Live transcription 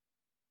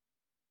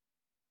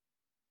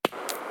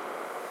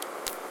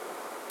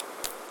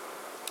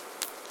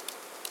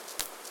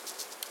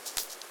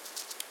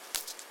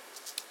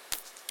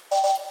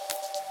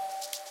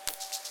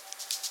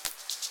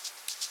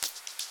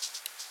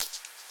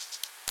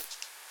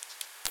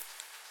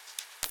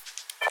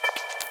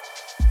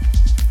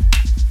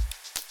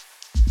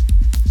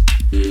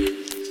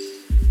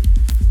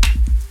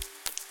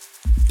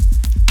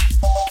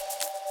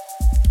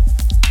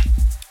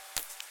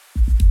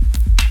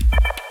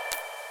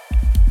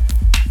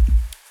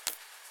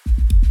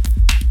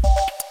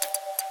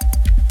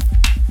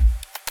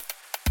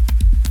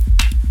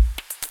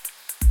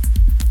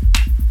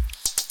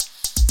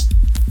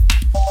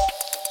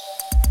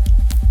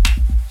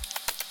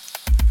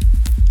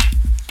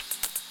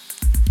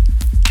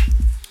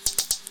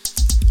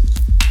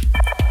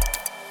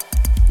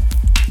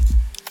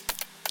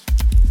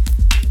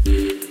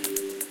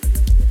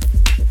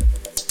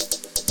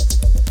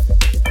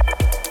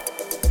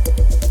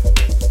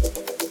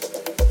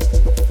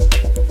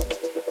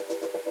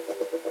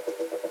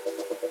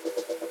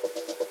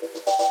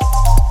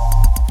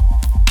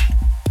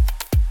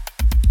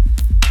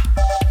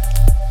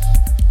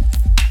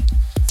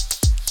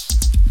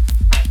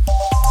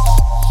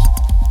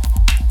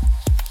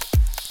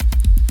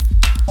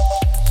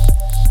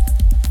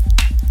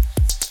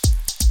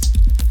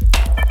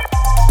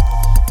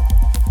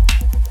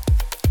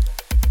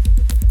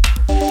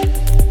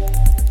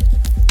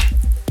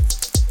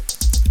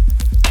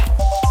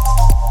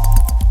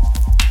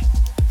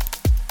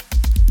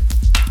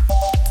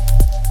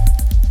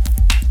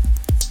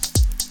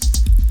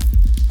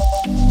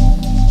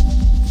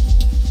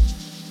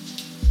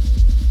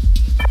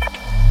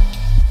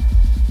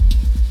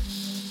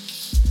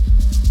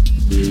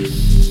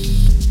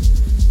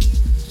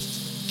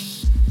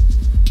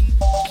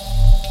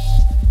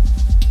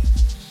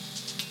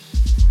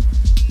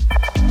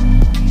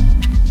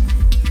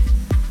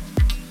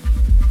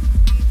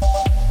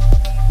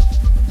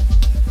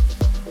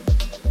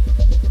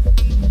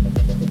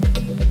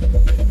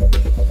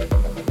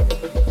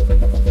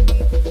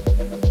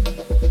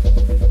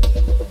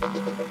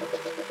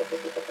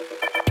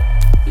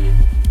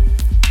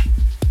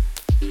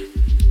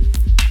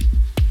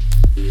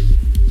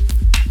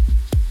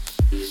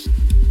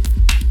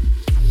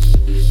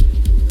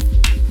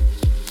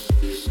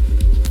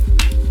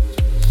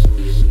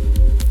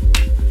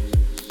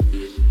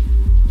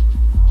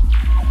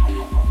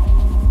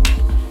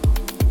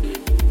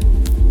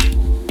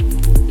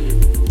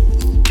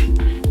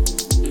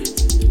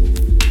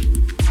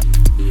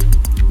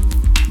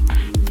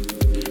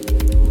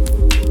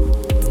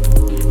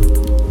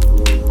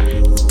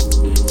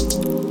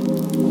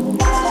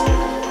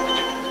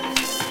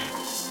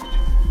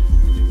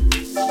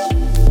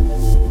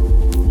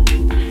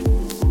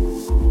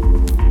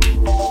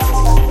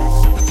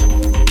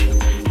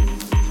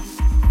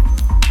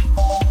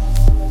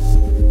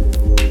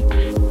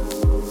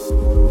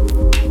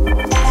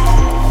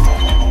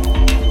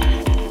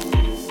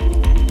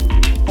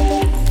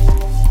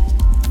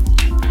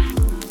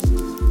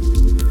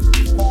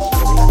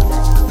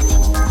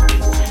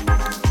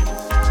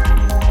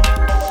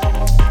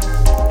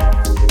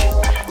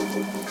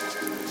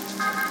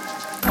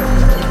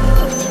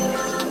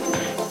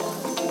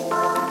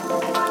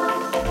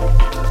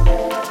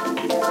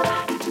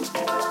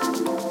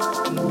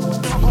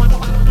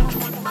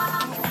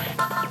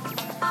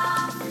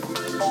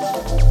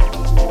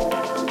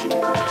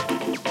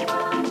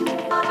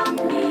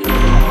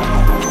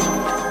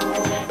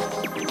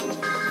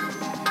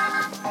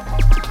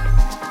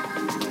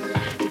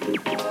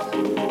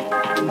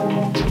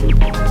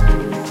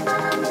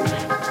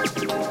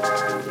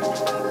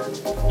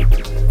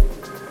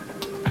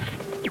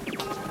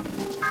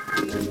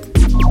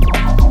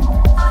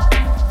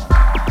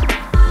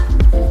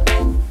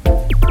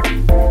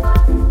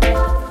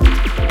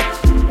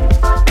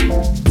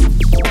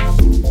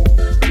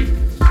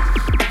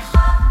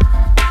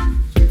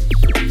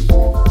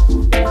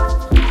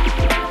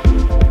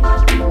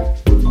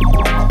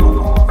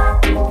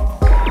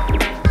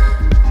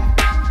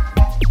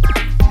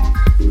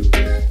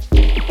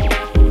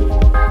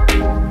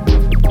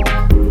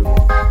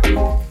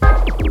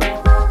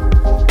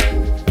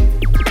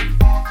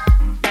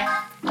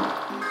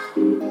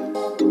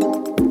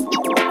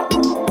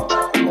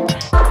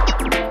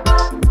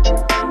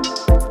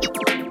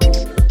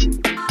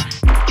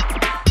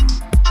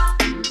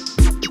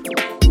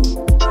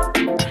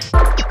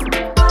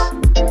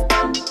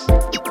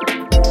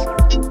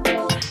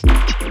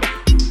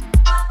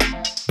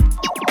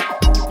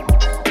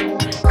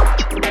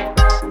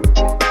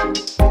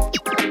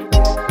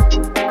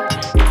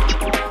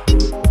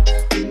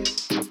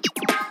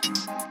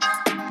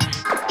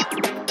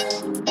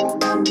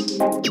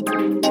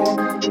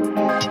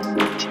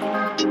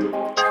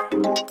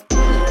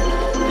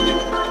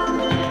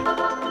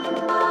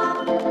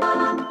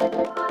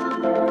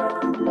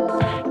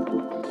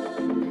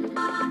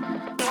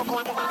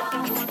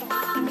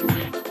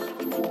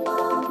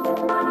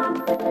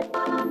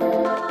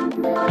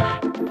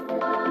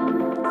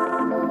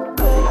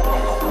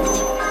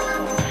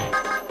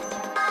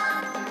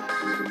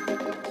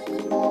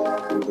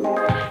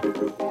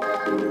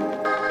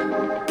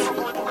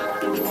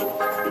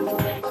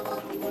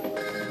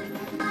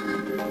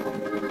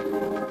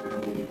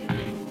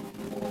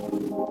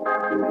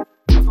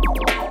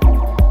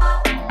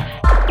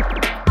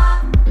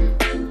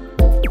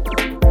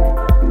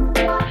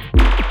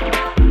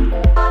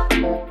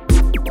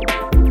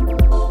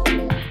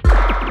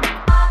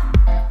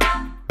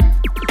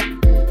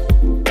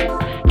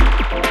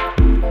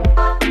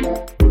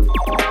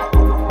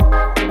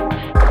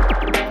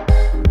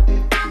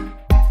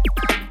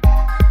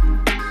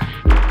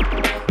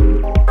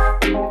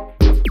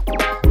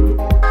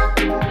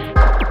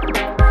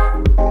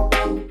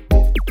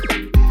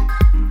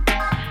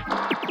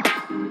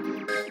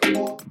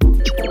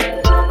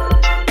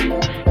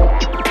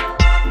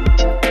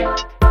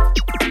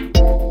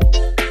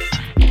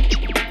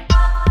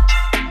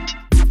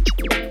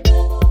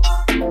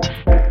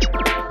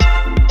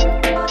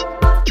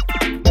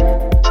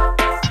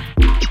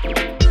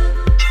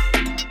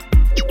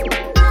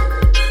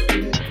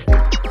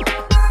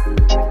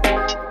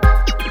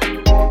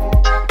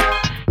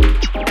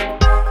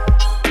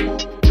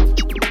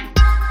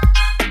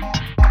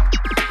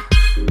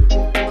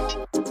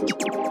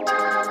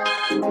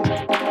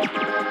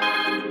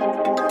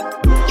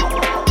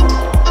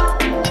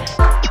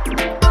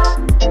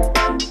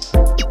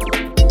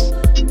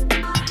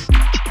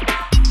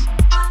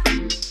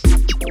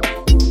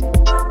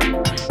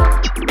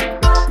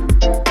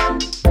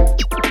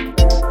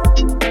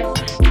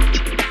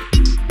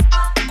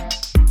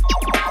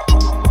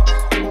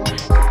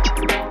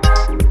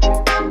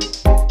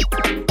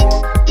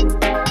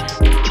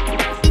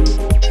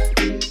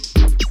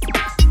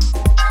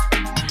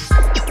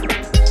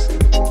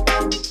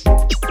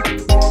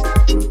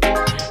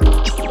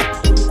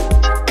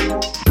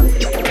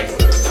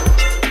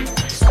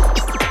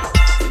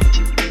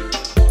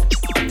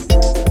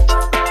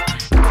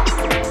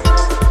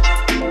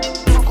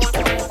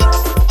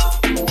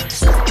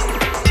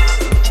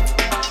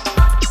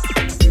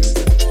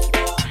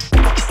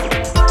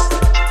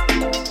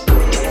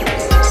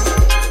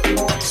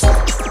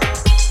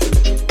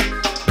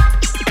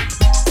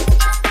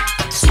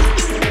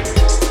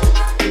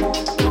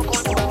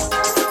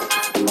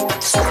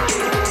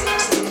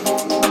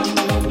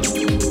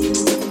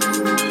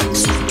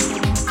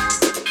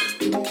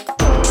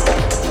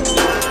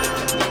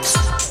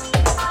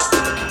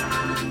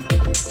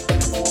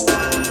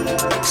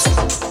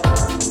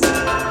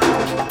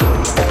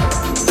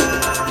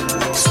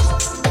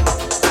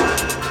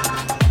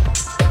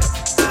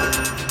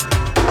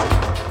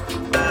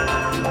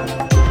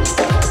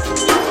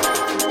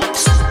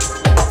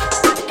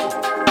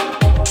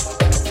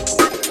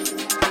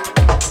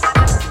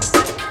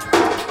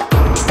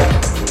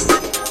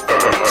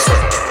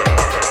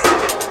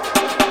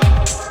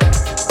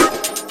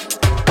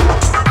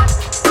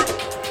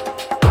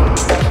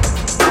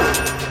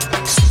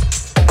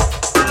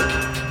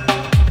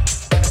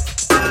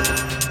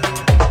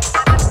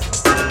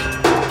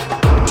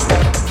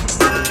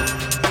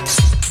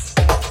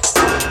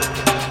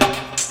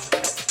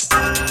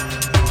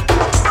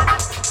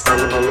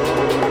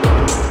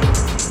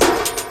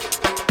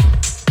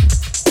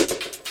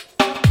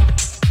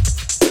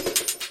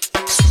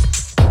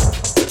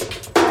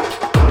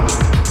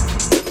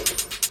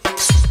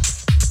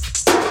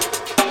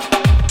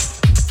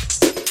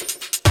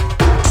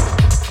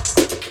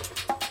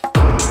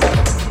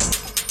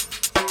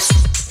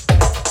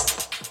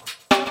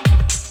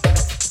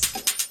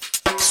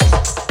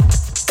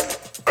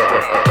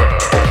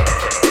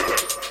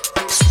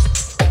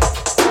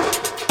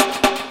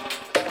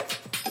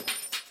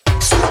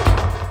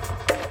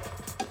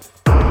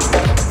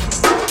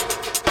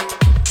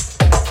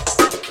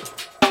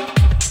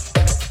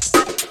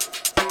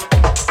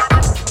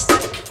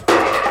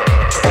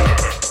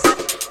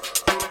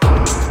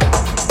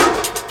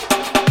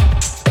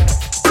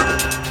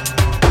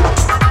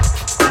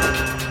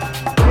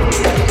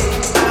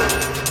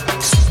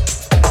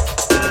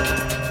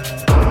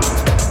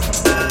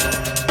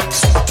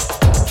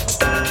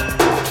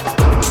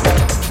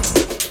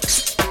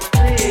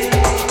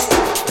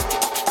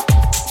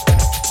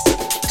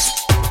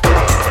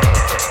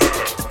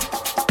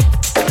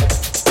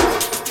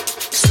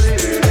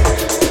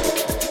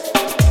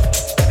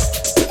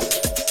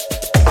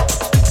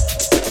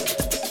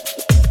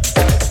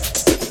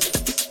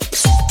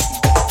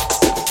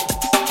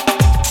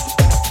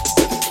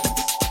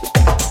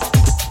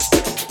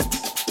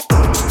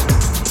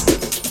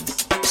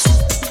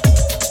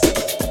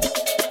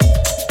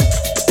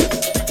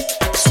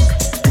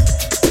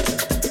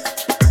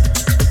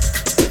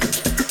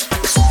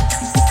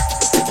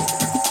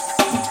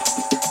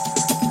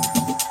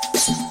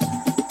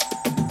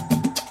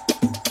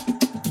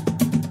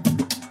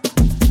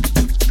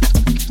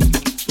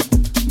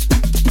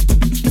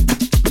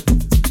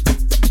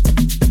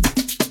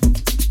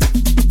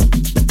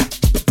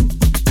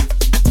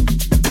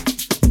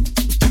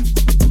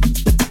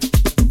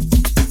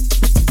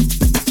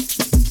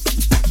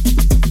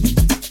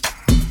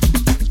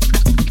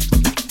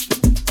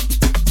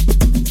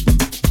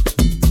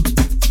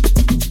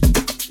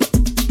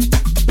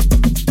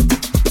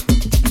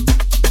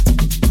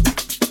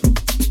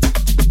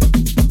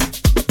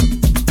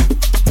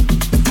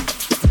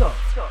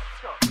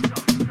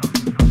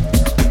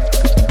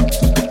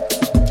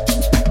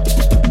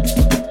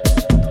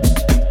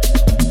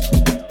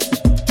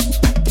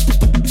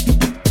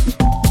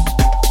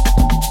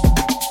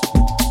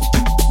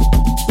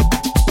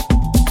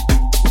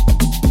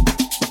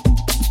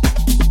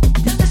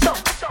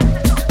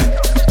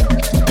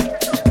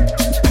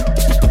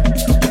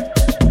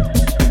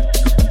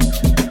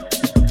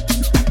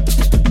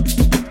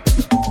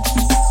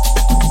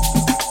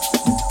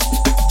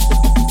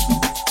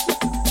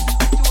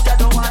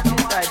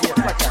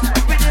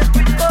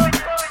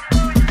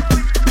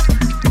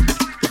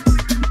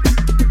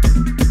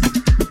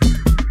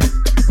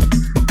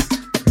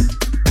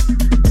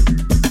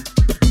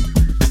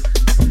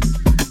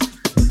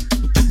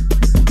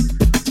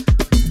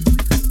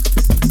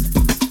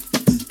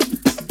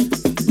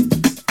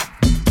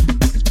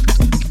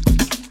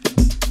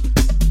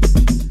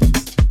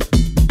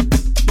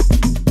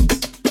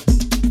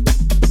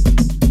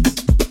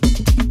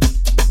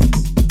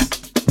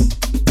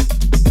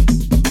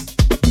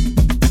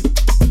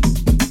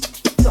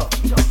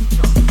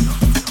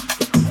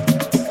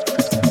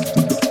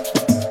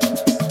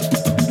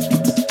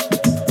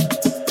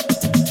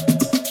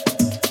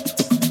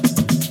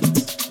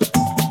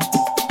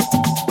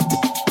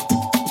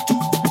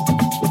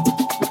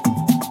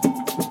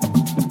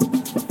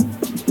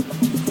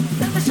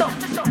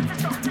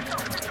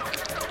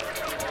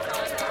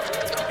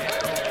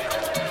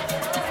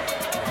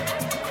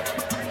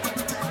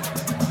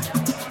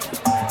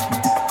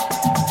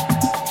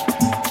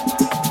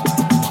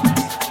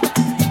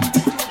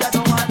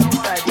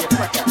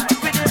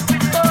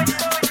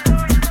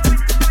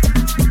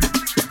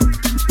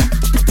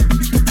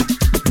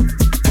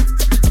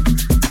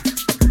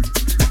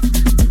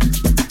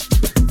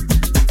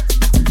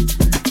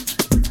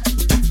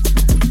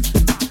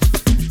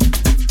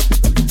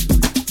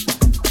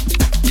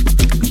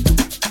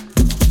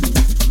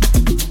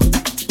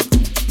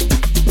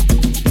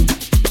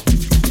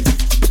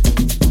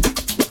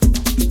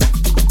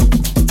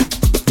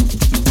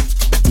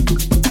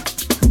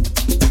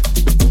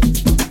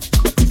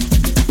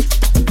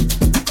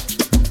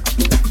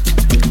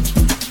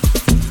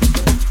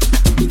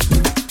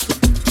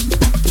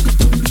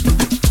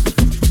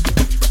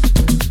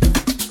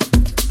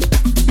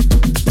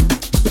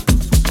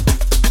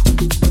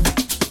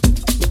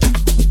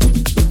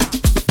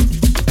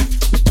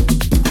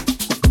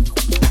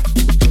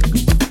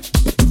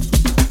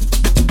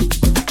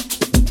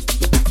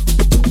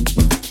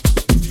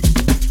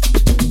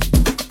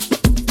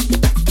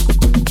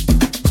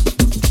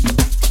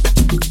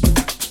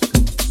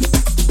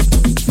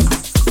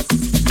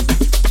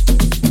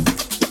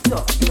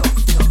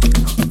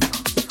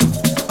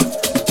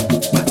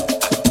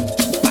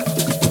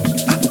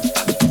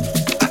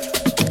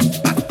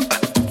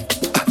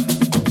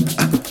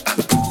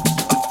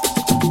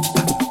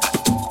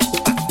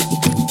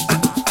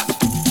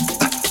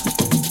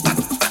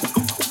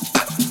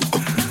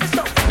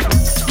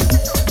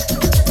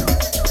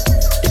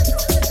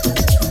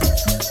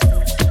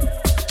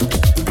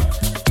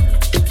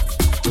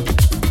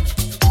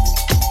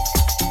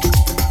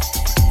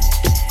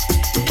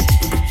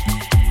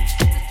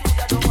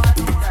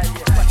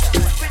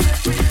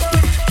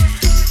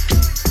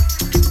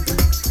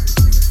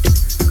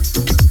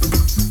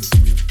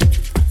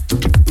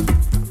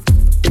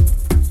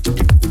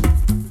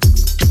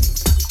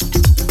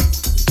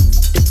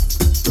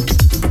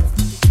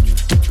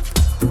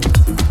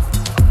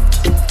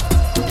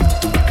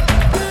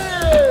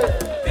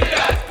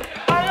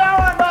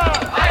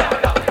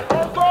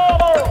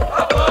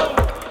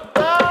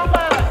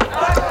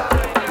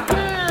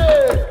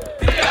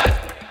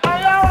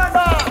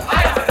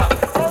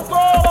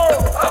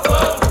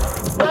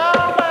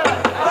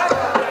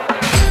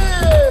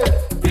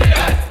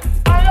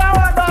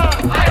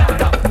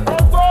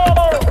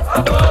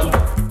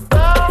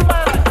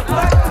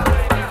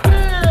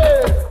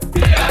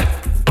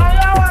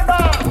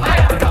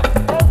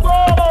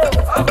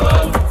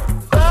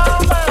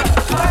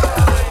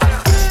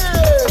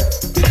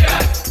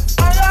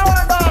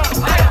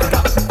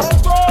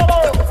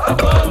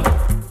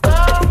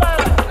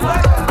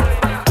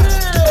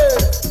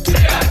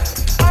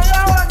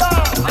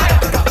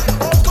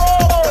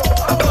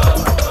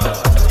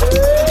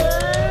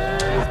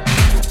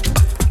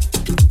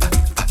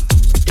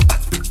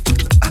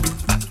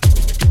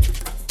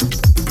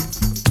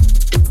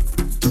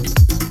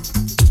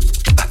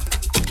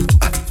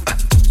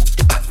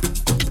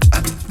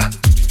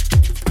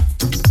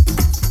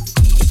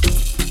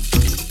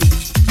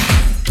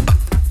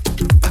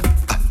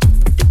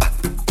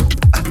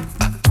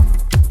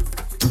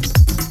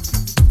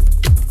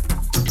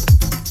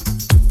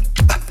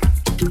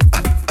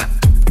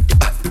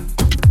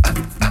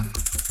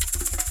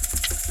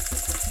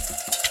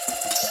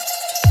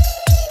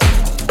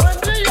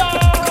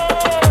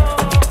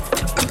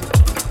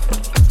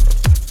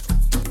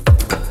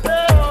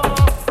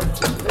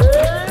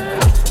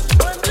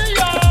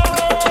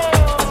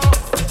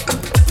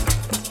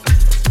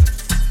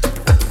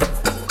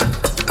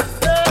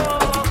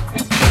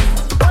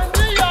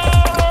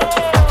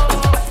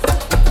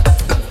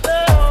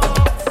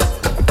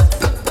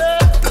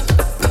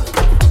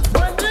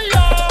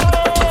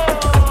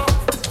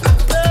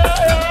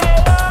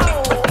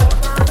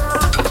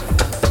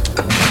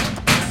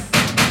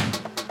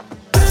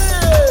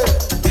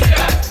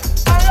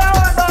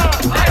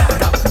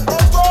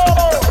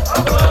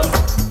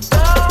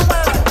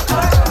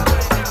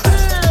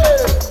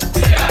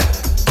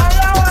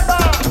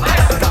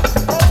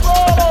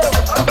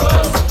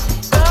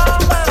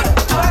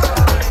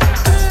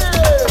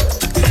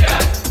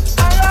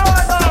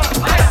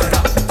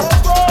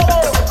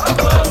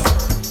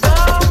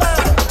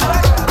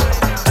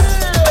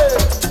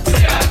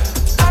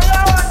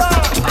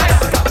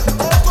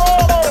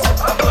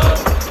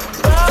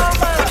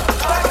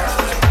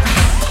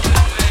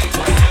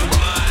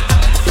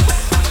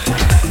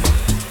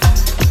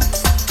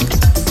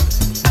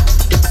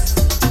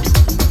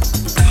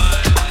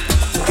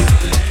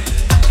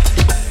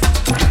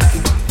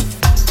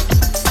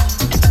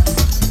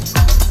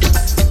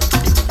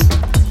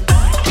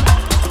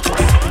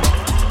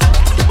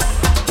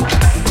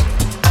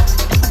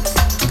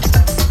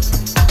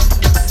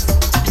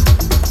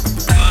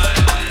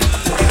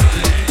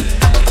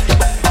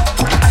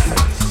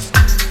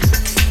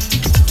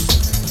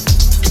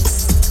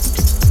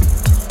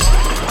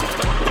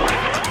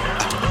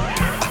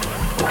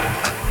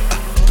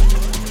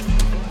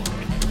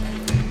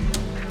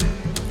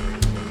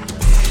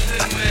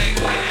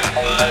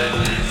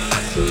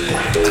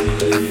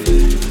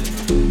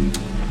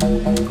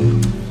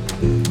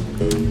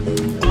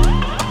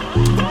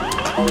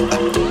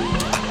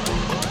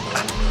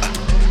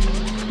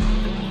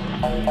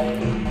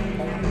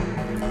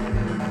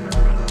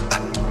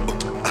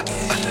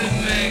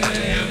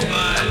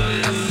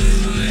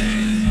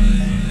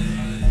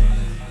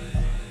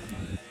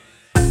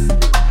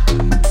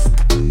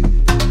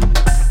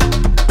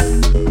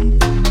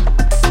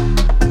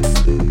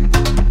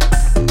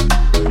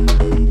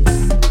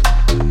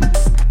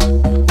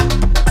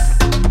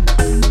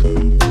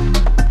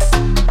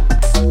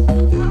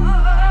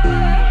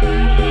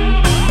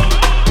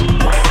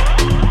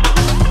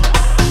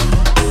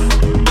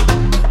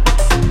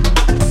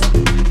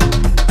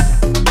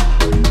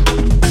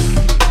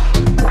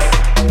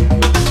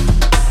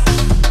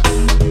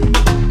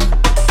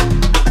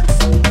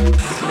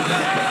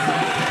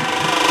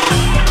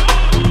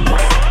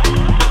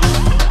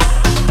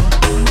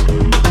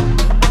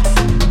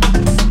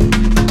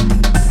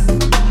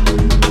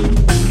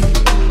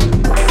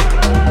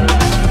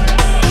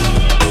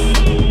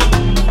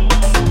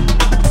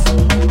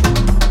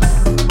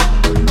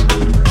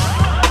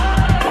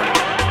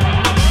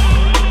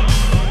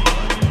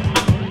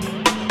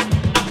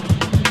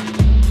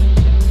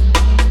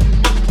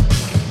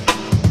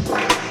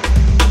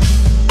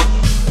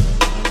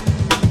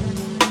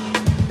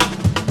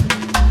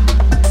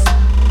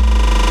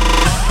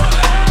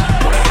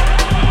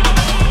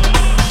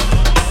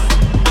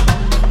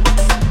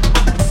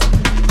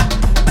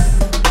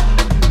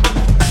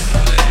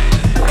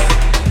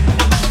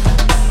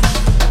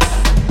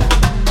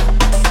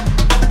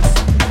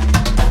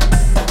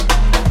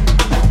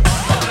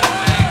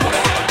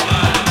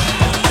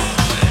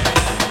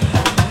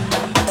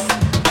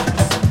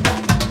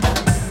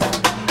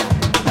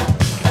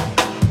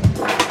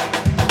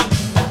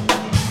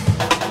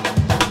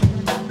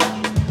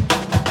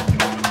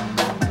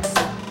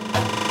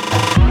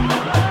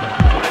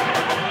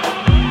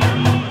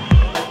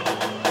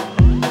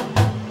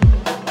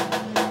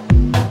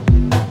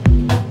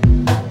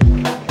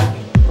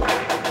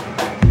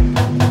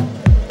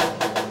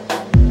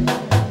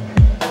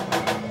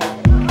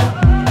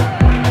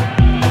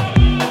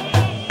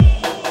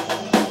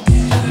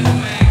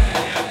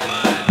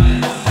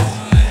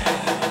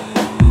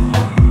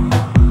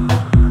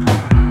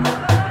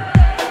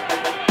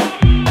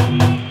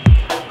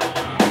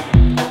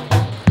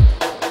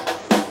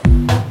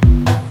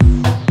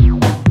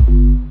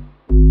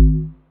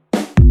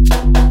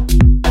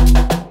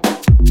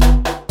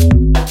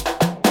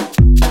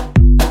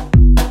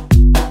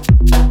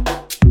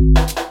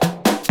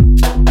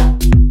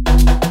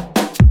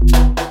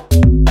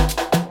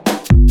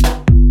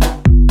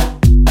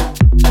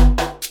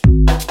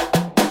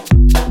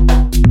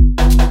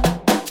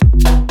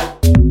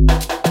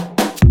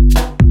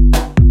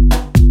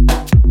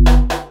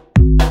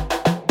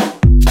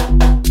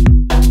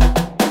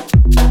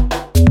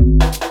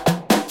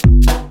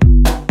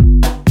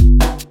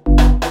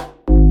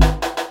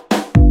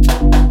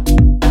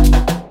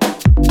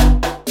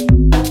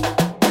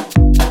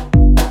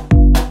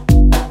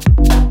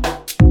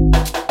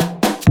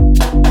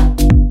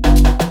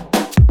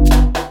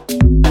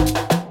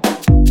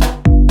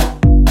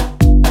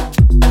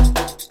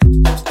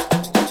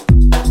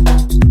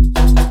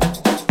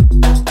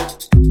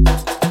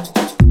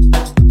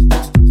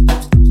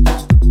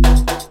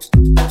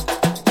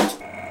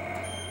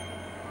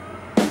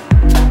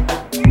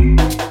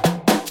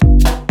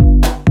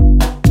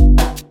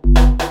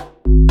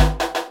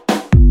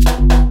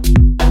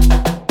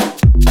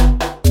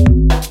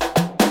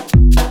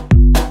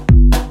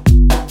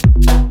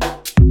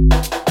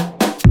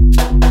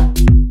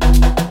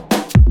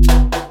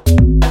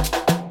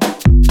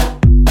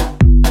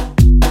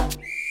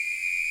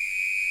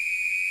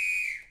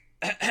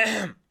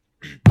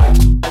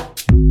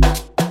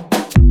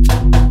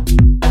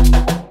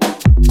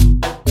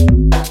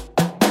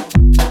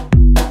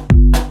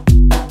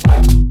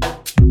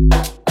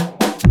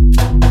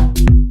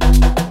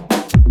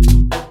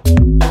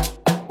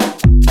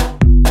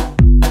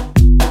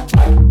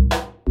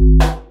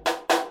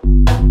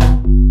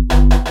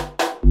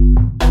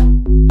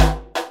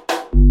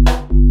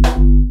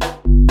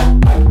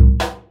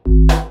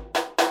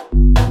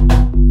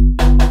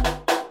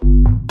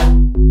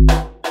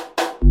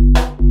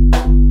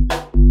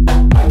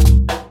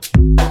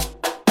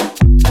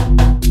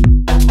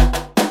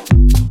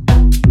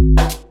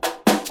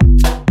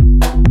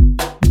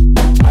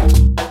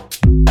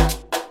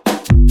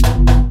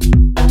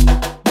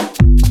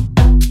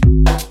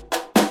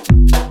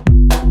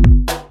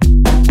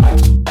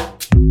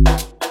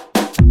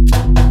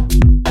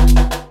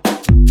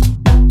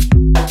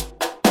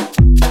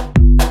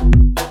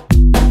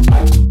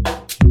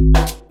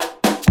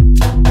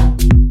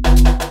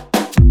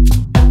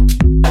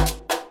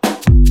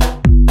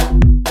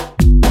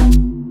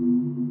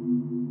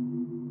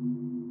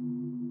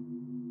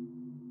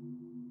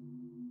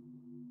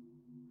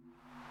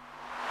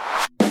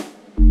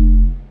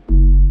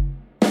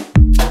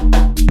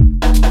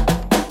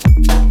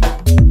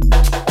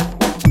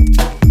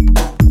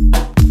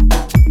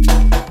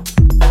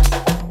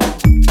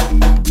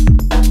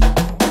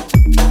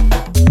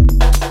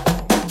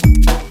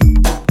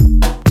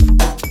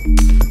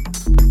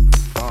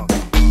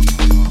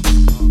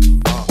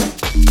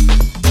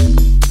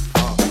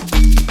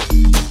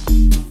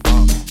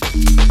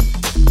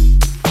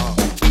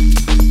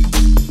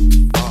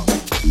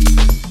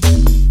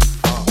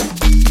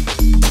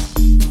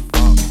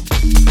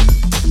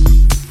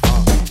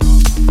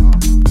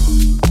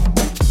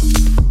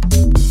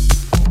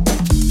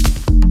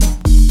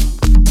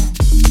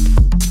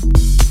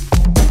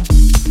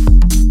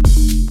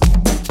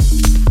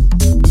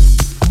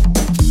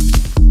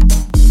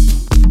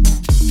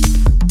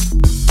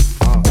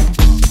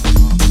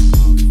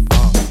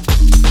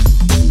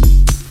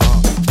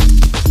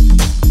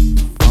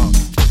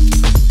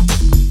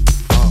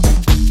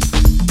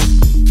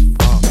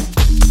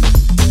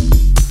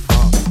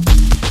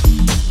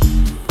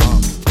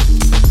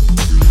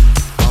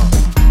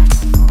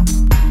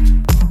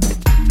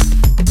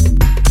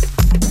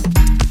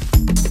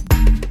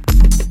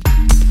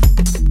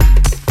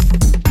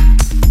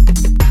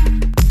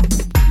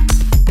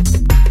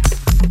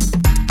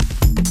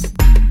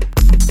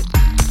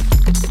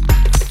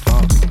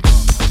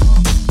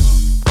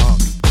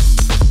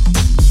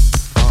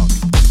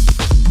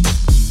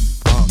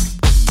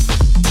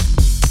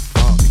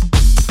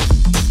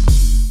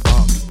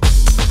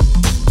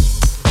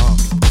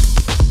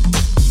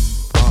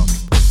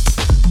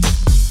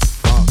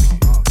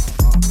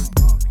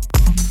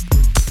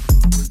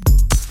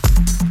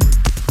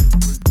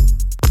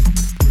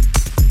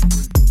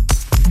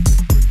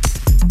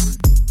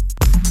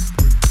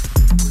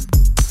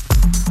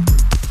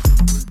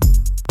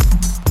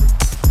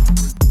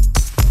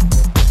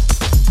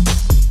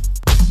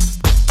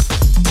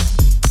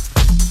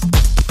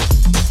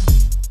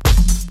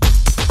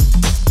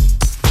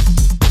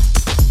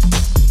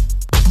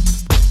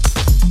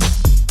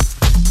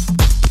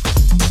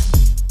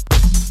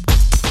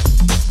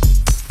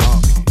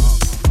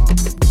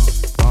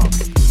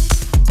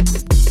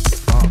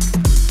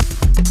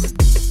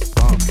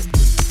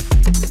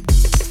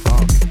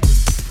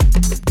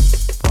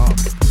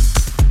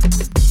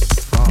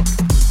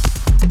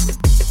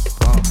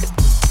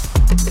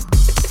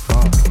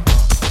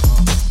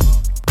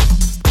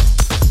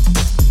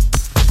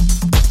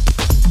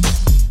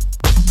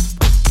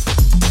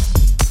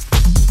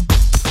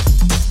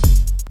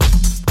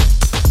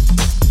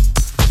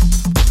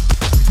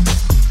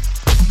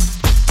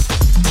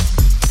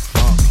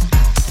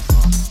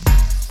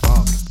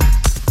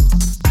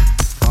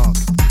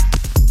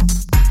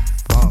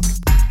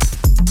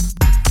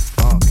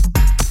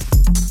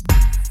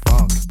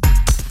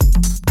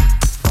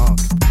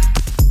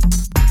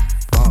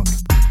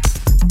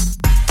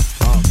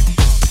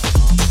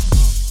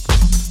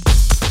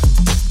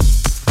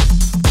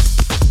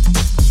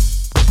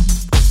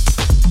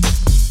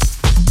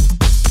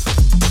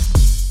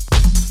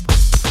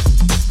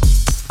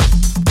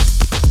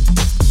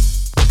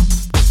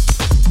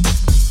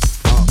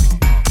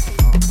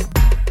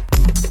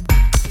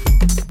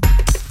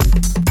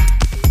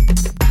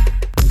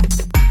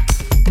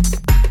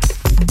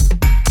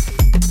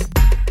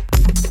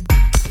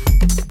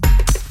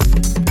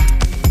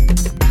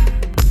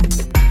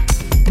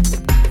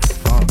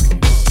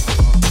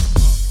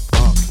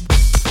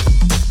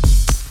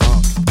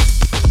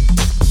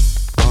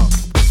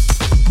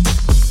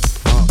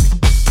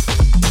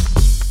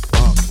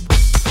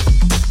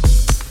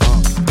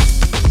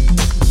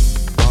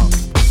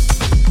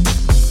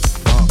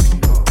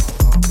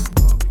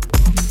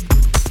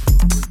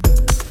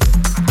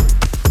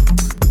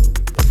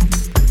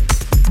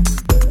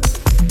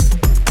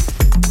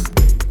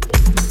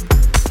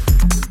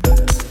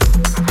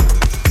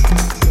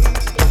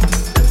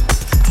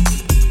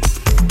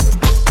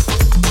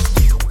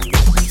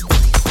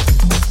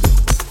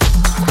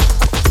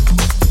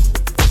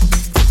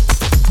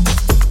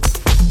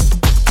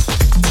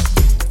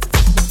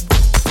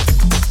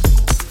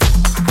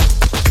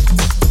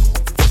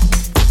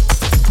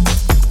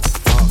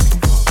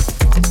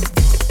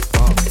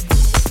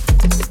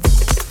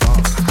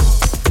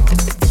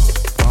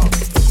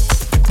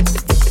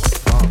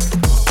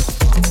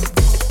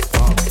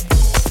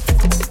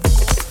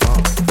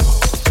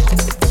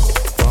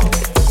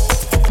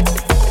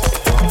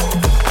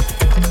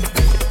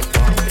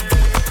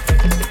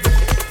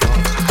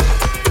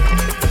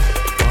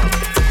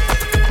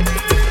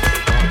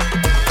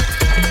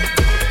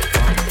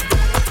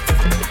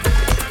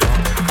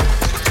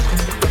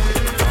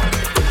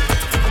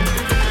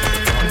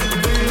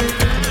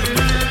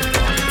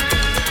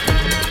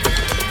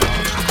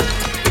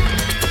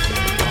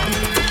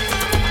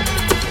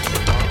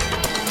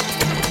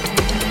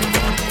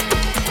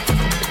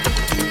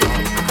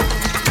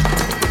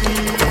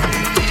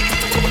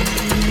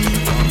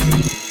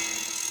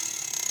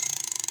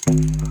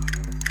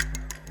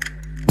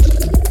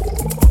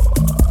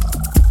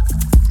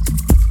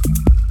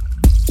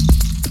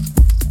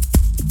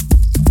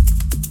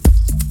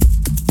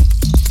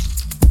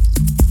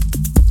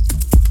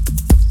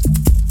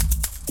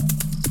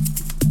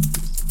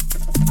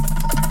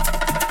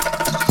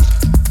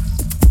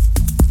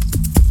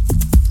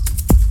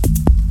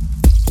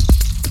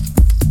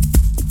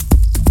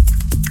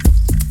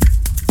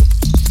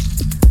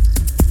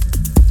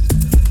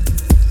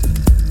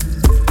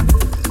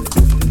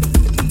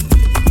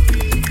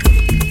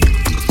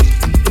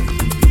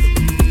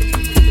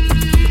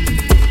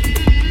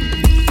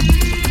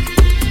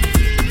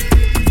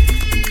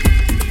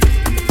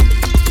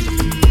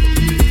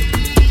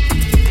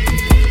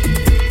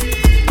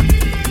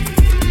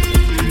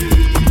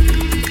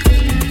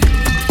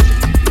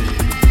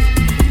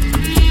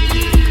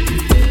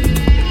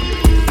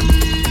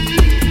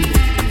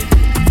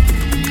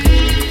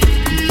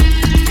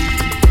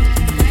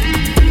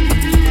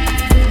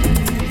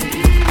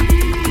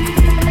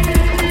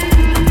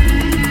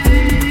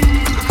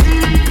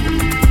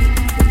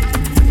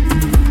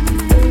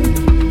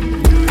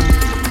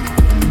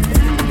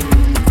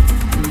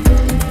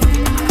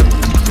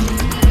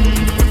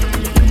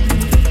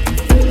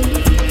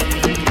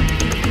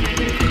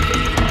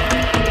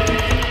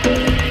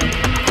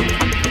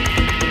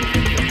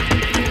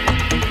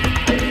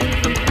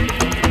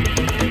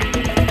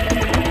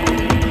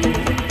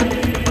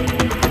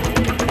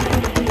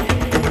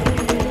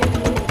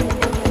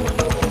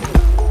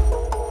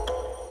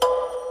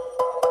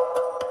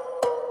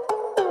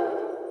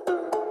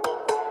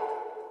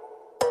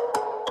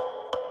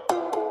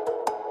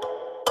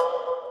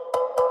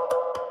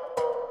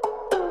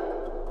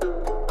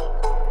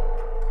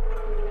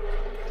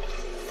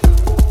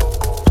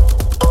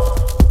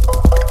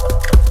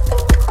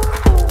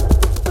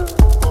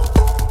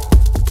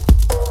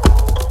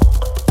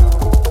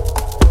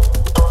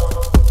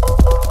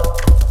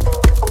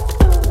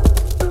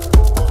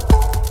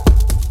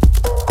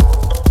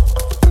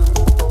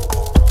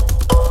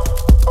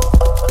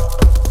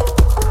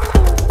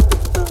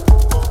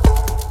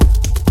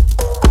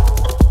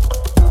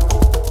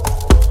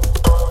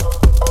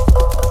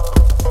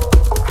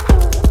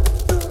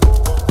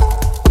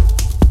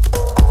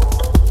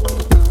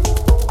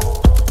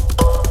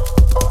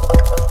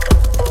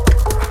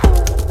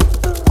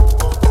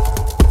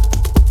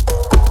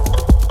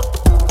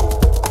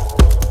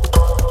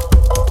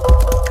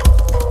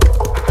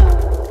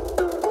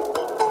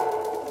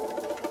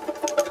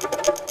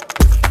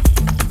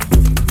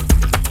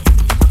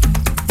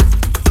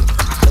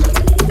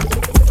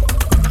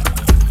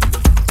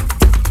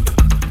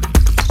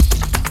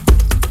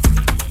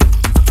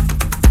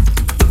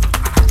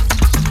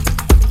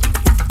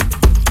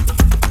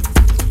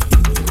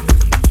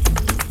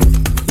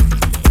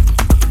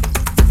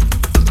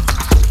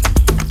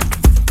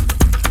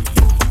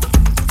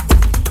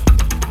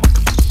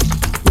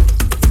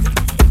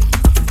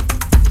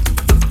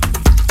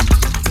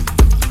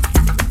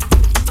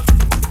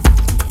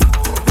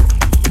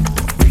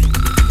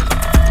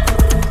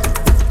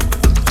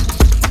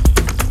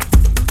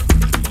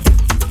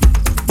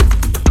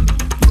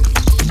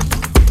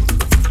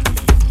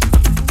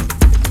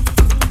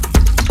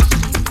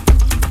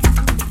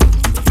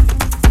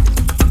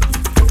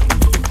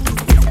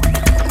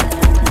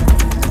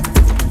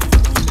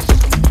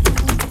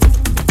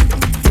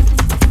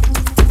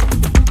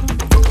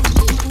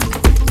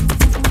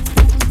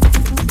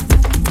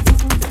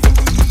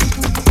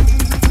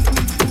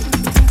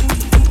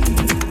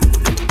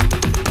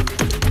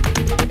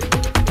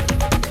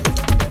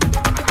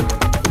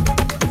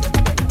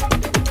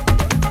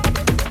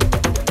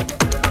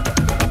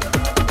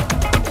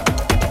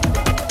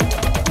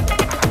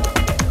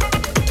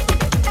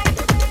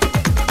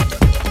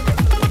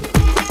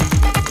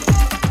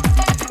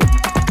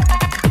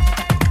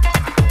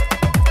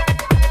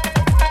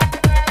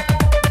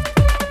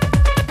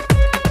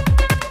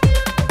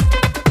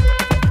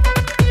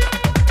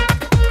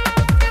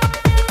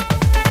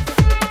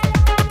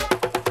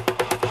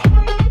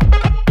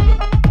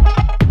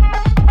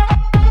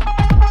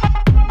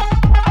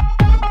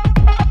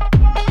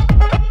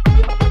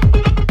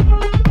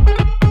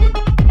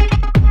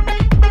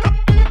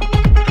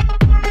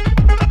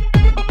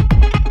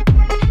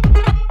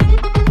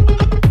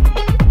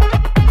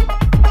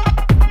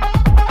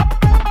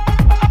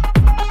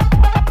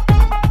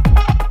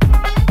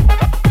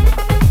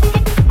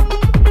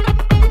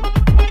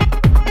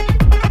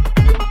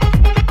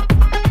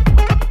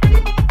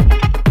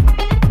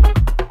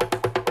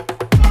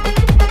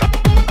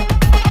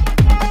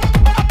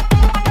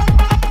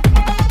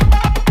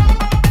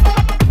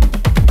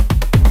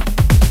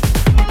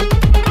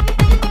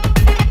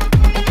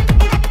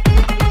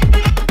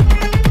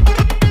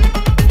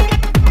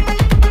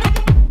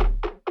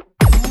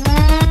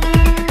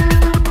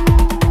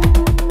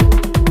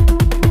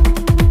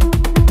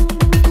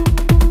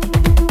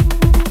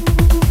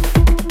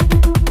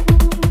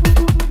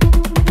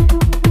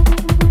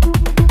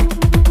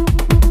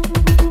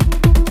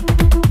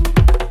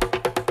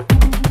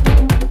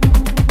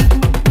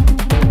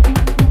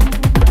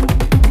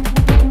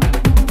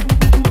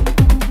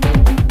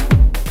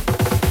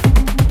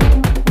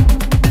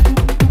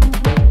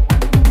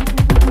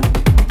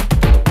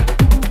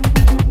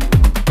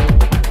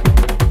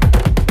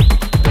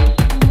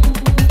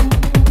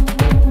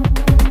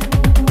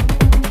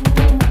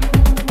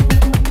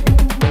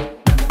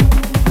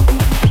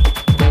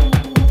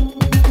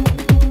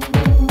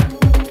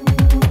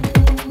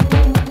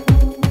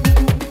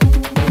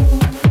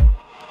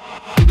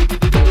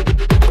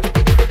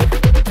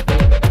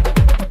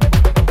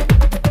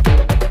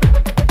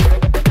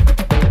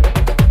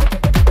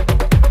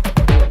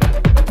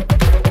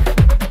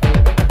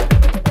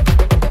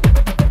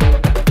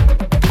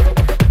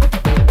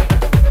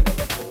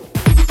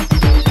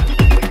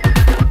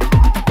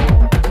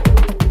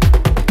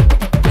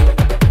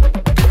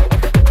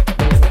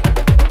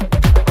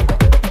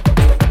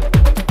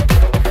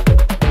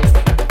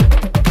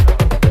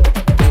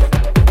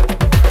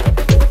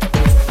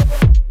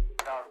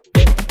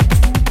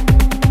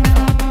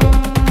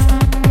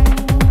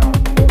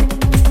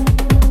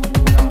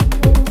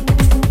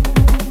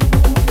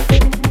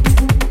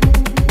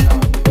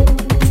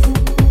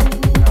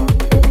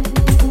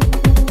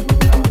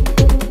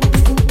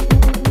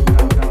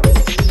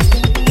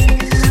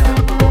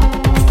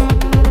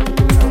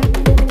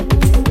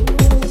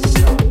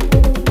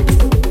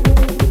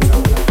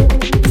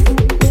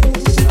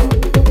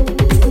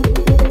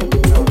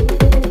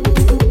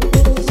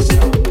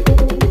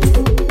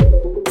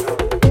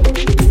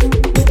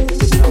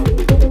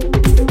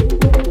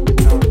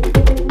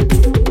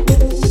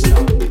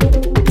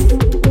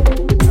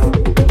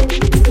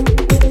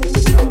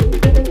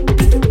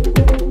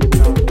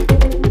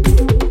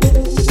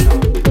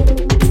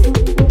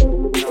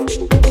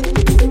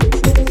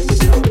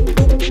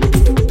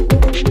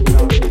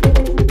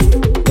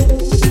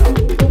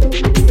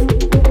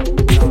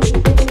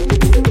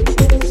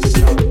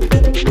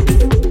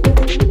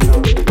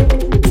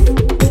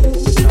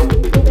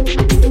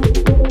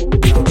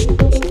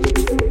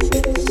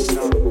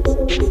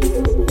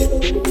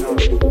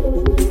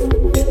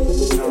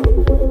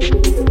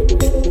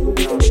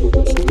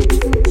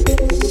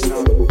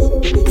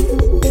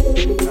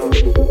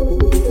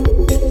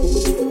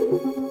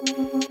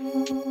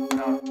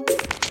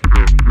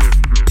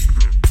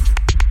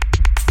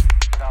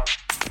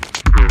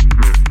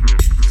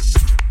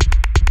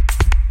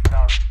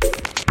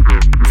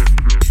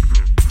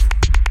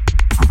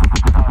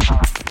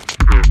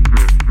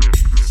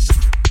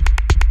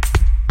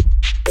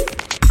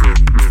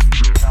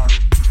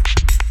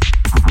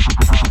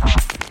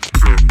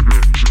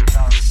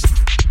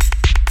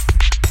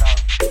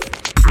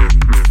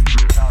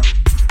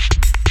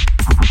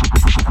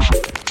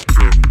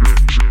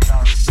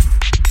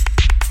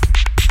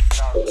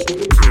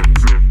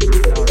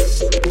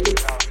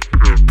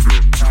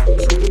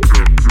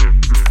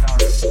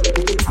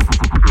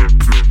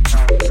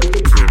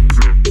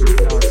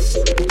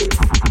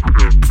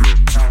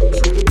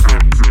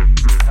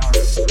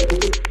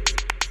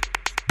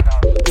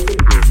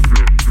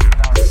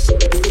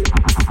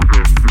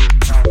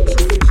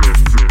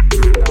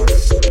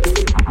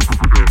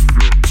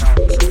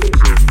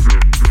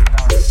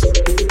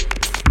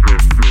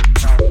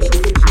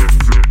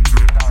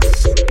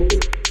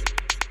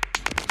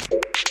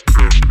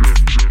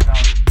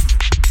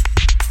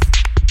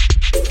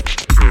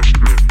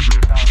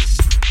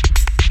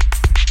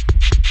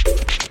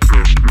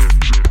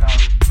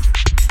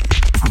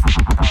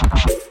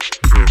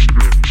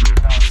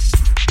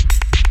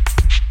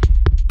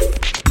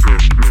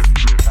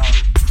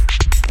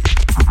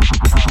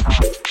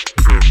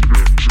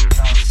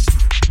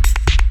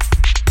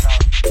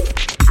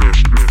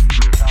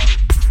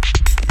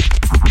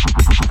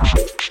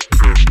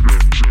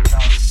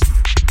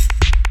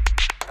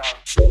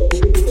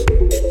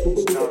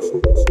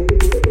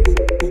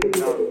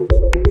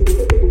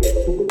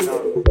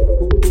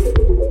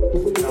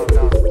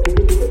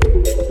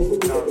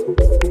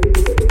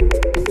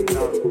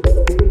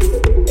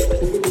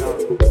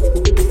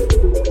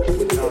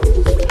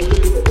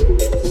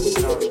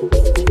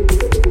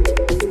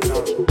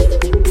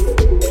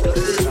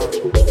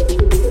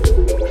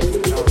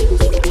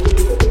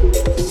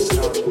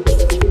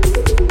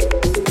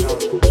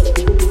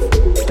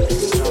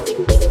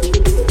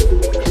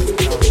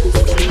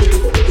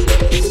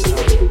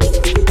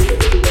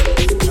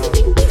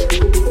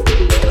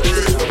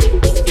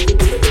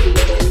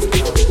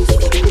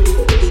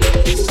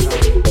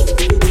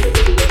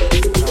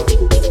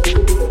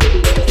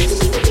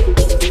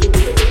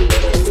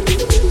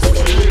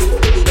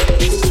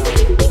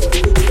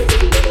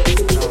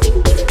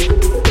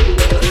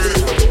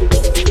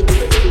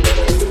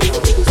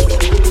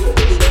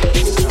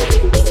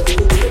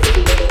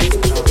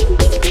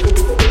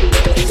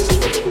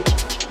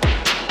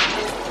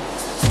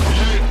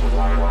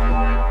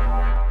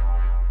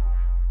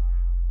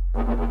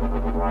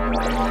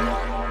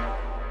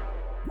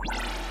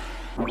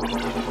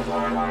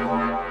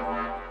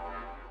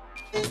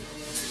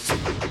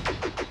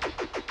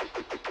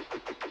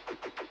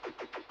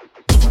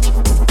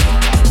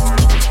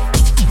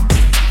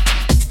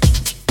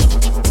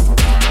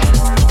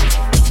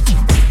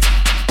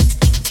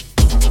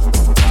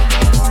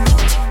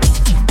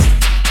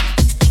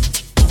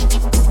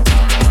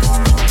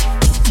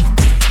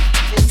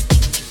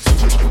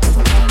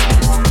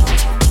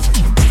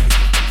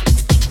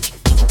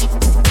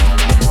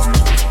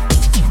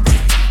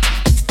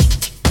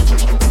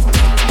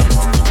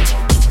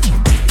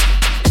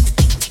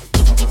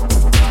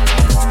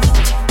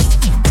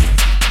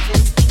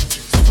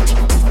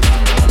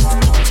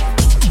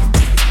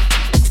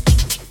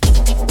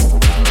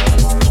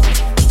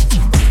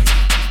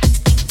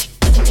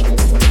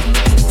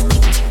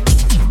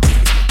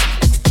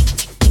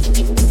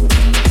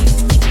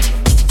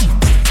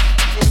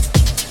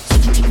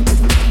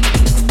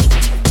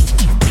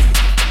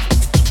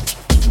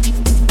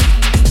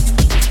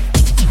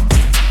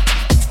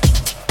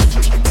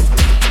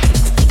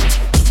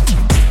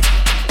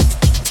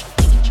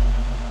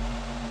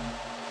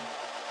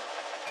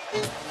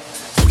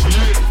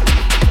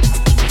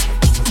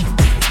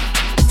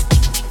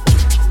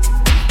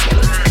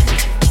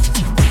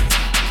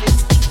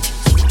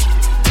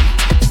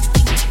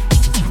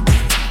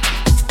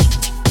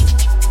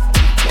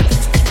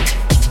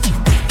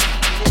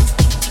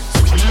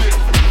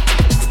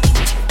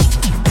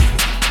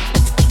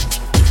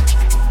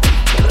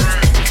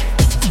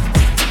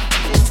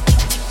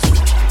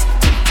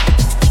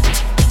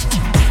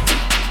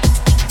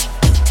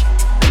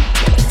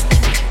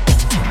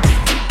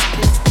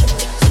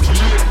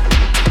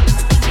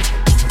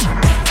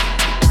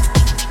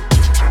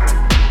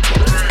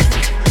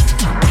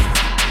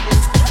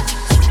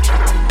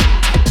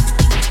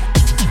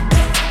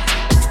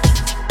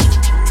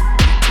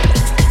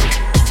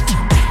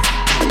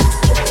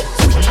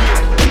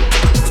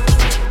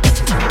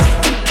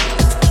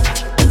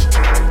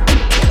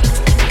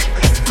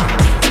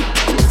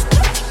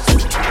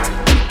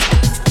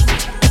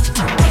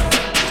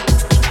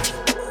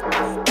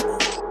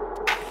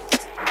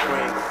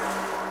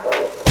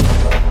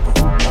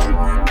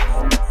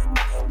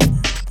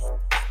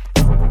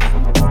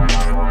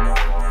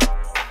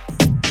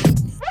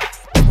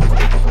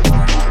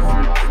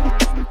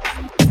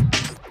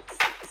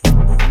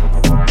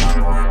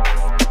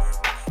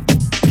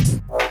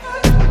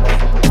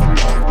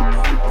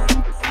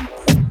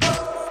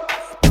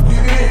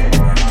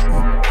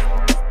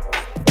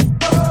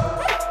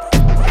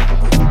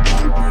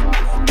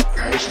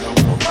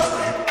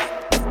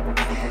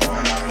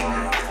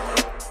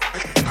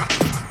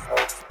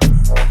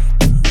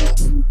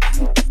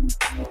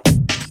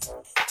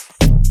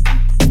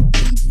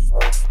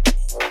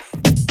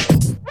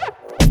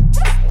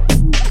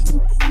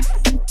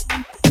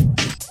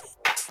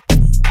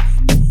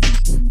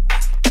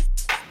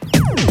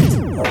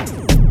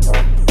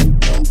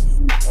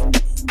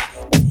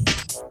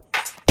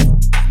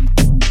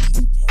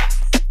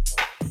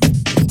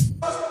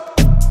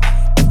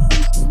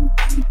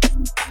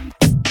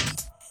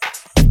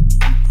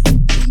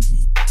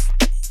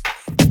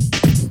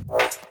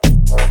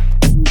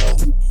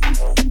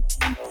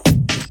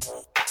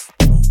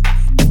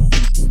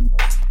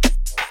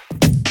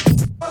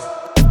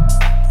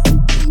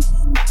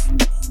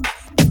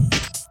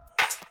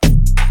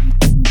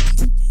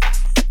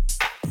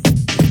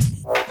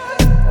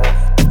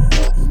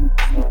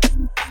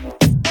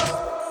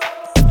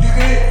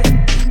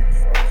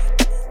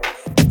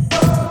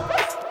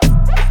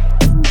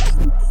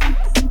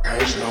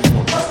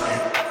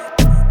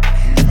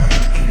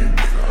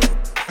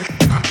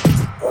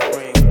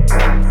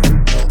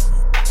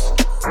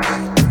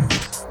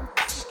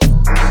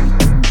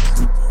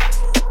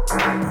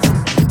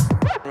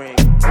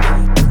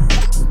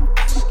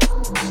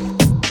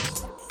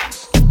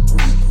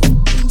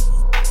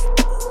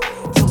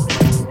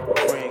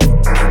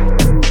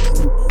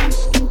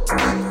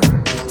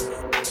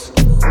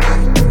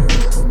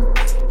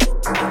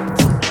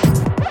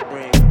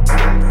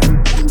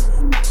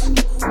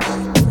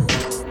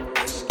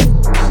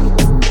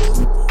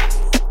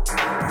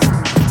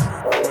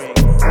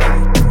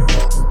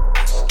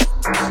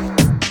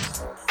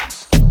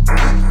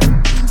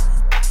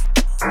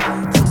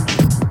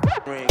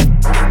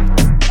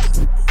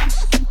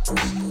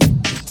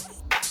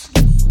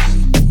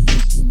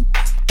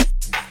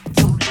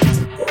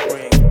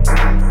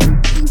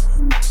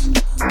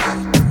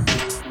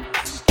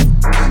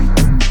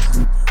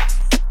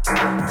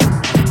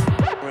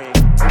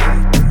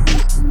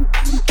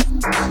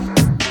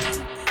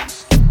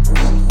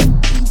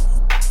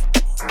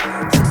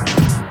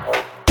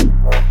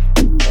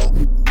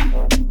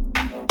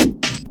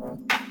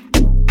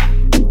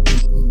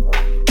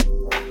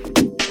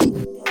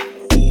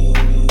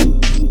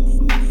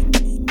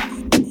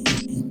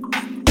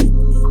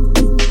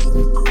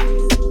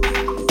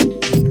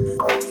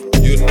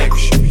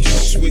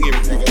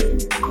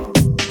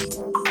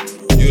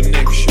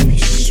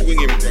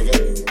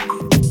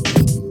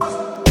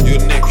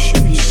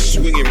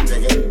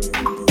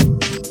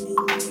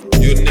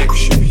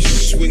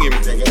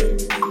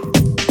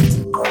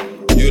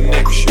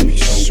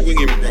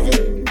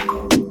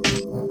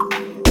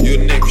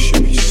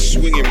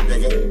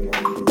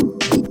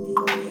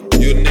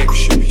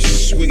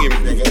swinging,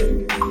 brother.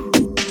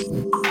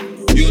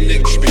 Your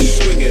neck should be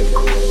swinging.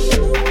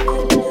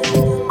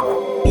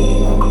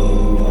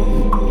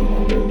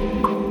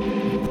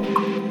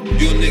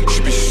 Your neck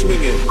should be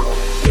swinging.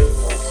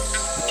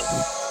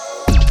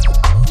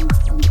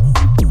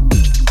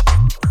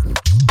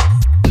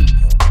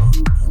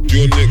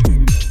 Your neck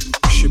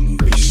should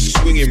be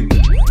swinging.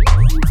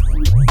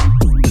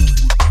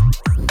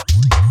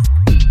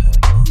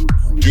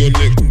 Your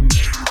neck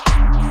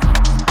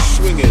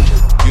swinging.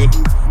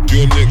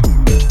 Your neck,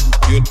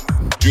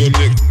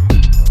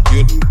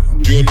 your neck,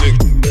 your neck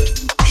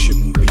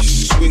should be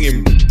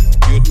swinging.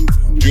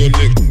 Your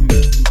neck,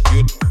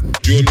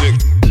 your neck,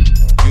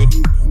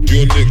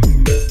 your neck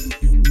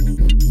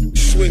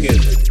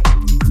swinging.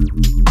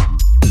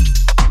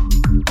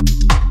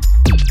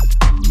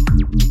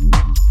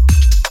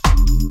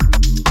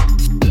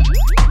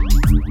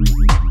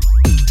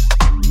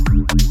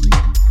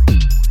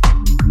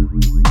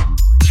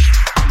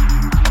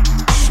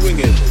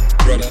 Swinging,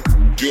 brother,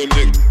 your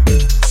neck,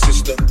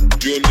 sister,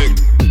 your neck,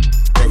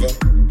 brother,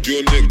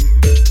 your neck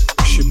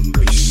should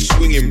be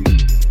swinging,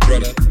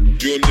 brother,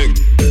 your neck,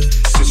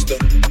 sister,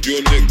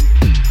 your neck,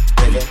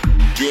 brother,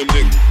 your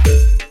neck.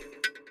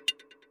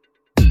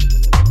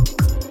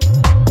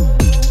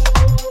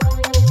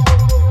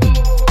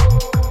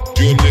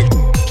 Your neck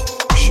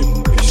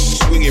should be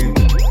swinging.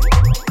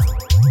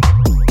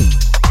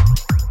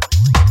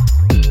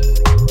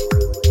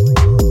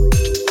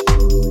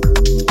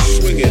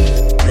 Swinging,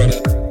 brother,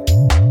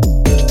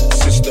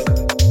 sister,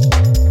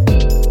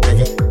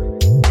 brother,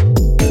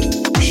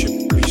 should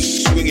be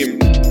swinging,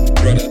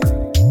 brother,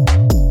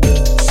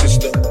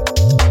 sister,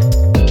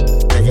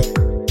 brother,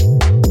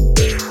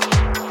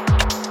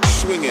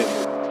 swinging.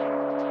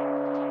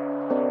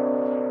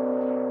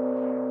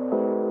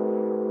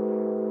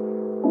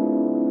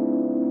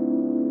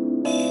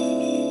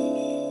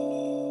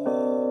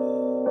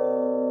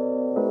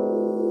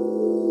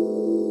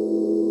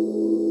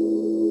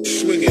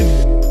 Swinging.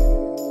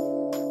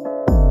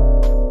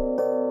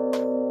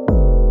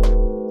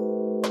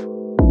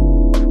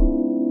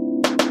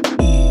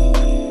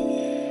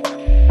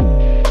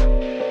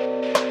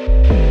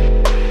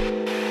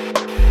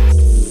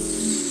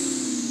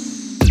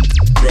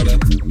 Brother,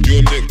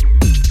 your neck,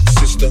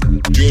 sister,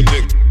 your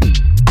neck,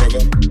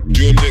 brother,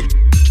 your neck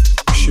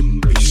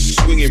should be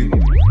swinging,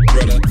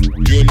 brother,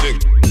 your neck,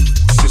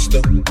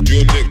 sister,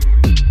 your neck,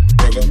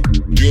 brother,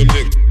 your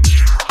neck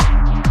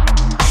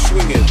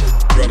swinging,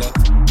 brother,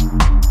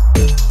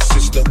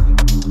 sister,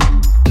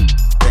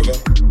 brother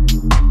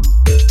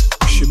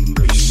should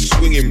be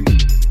swinging,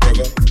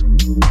 brother,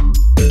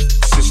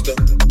 sister,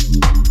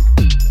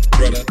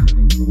 brother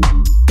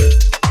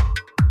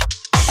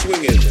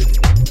swinging.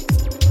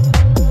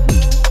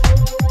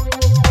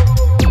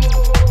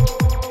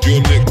 Your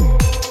neck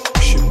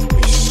should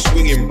be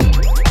swinging.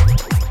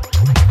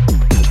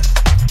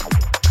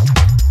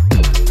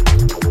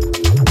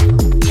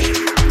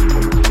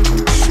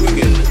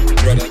 Swinging,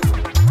 brother,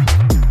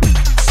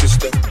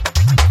 sister,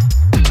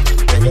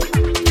 brother.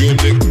 Your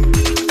neck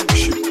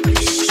should be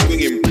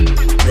swinging,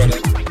 brother,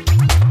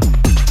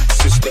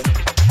 sister,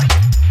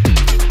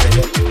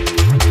 brother.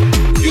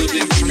 Your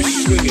neck should be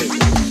swinging.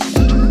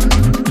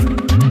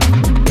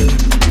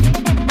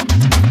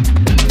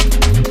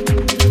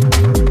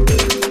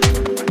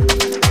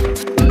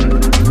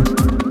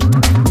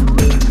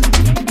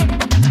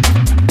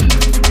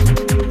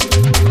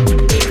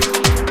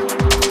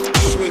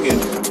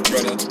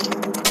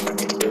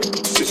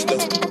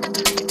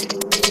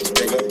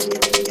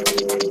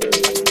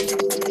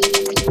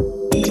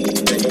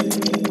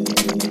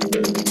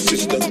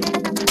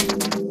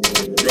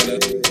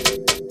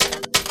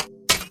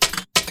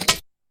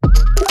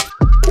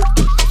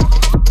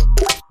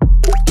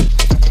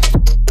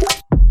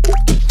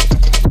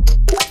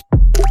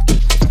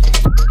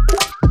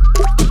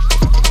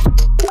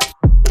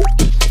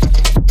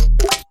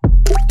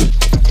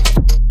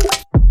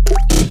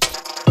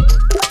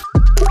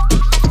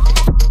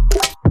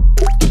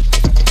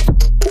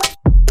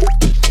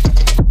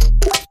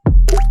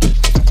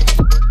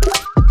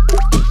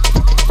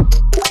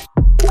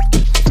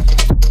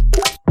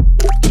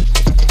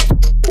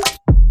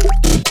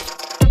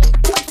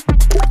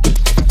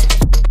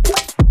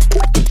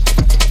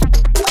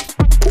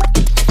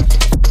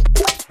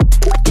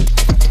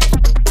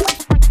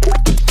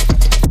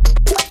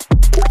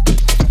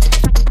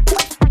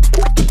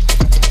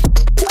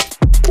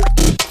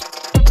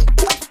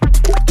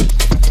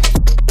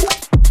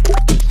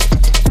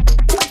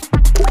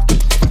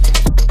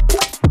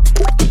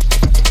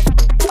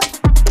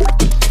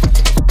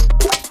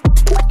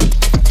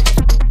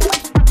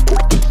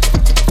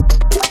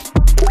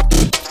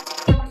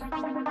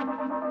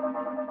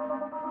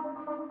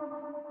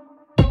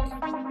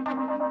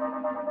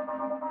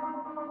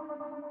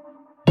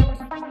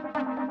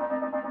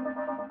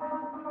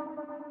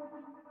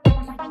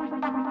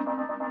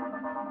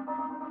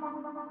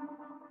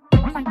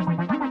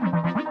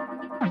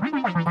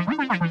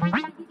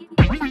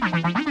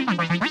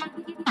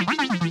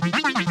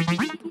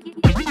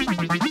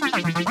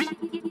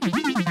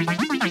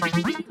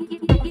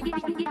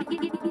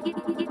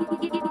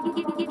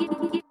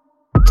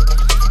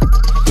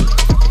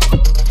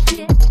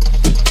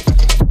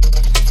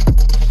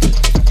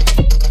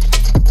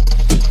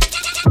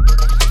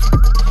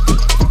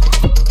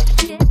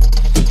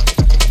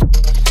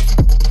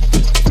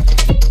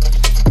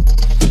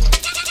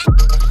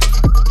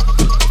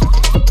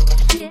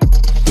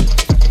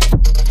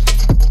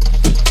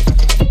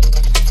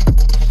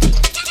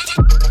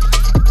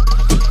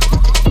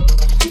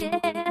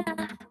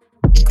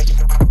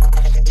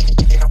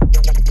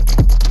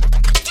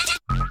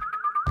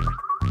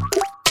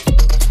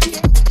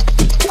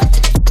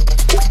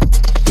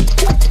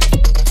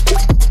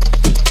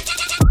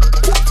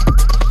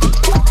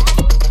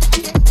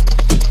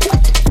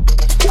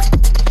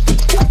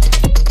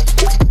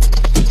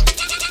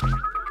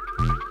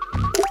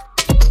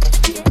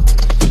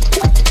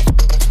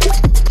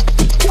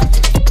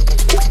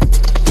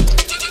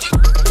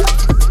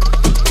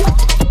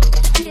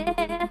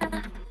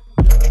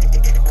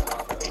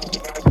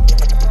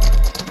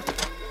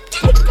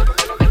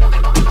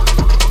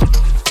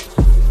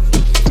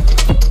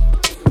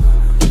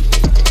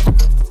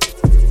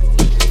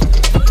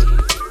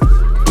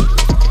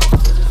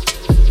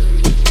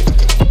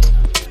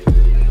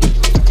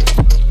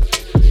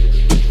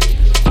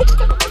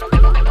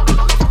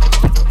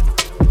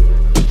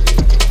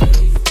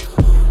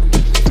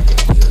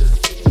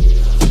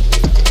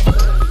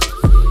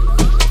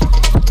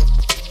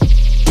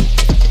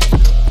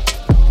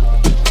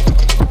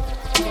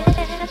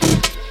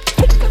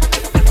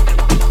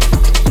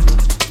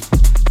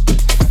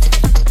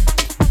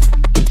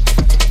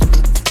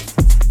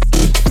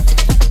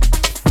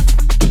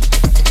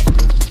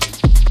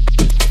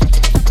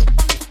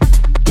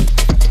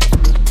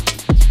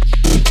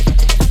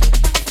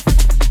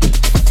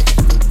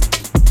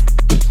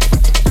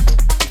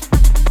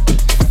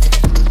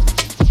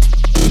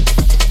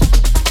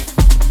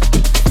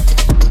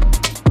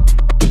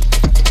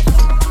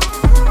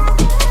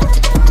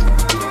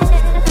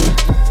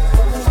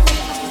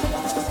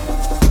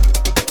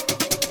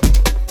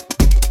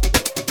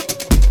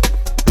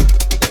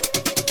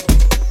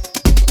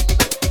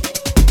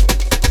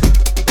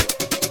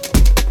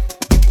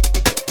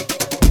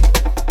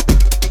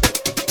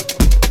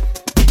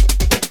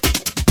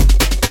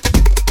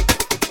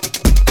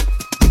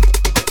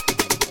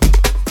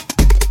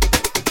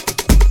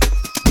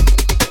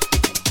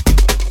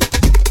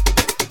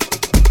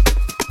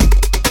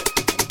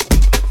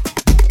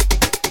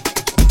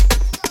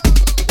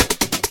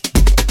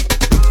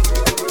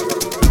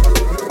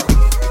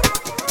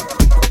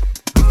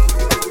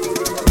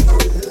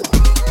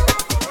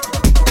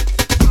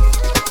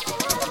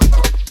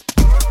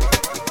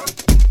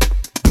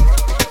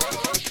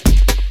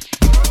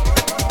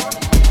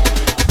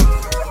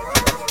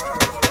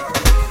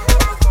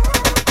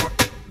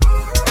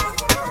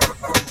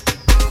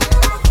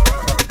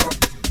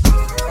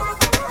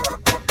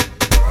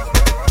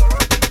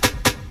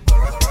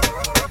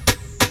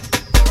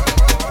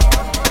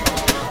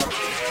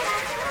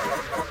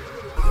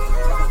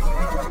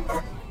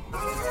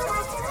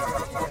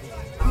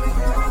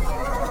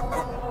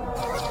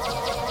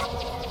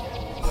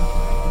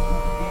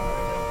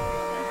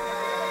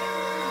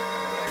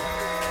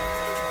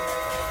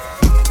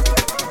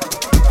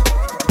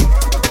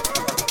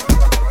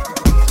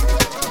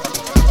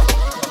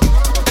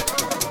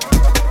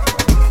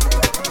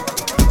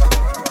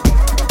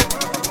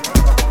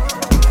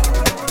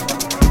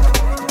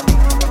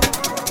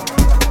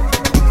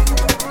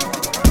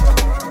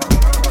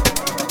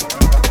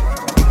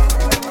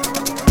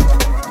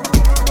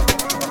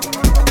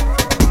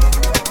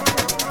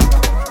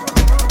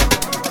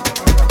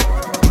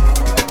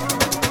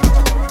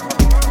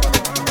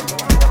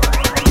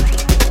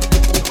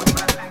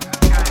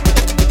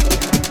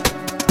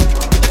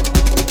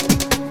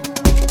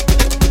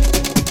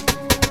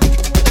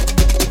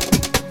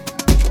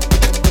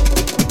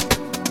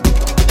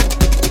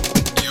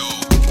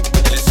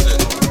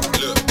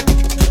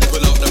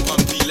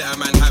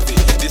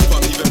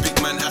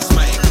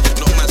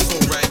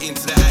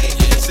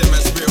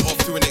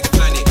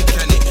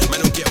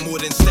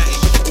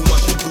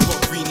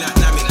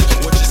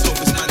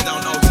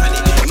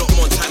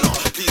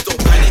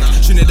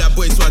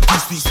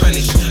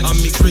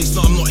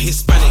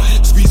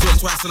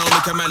 twice and I'll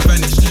make a man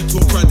vanish.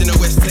 Talk crud in the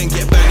West End,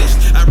 get banished.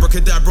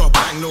 Abracadabra,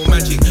 bang, no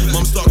magic.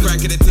 Mum start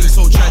cracking, the thing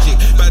so tragic.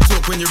 Bad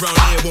talk when you're round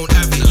here, won't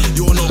have it.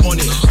 You're not on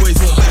it, boys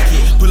won't back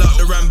it. Pull out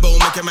the Rambo,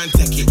 make a man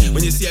take it.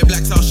 When you see a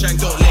black towel shank,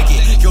 don't leg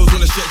it. Girls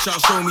wanna stretch out,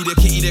 show me the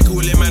kitty. They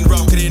call it man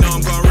rock, cause they know I'm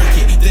gonna wreck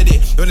it. Dead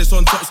it, when it's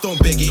on top, don't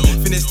beg it.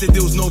 Finish the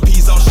deals, no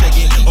peas, I'll shag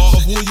it. Out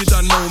of all you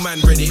done, no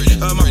man read it.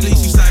 My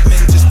place, you side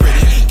men, just spread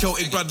it.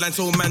 Celtic bloodline,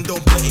 so man,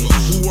 don't play it.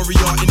 Who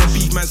warrior in the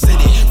beef, man said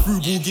it.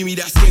 Through ball, give me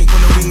that skink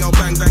on the wing, I'll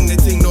bang bang the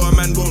thing, no a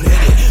man won't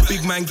head it.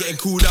 Big man getting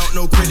cooled out,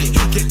 no credit.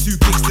 Get 2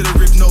 kicks to the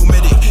rib, no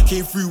medic.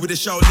 Came through with a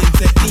Shaolin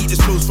technique.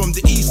 This flows from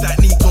the east like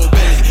Nico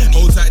Belly.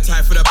 Hold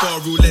tight for that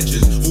bar rule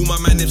legends. All my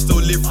man them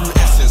still live through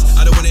essence.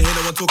 I don't wanna hear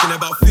no one talking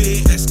about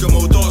fear.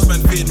 Eskimo dance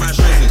man feared my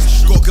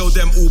presence. Got girl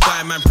them all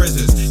buy man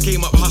presents.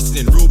 Came up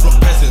hustling, real block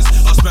peasants.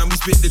 Us man we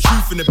spit the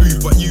truth in the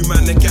booth, but you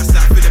man the gas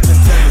that Philip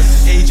and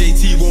Terrence.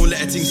 AJT won't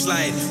let a thing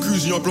slide.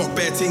 Cruising your block,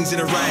 bare things in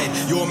a ride.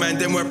 Your man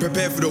them weren't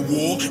prepared for the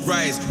war.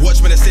 Rise,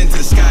 watch man ascend to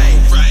the sky.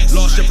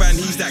 Last Japan,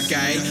 he's that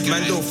guy.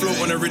 Man don't float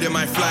on a rhythm,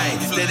 I fly.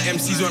 Dead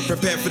MCs weren't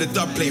prepared for the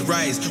dub plate.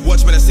 Rise,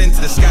 watch man ascend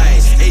to the sky.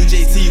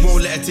 AJT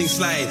won't let a thing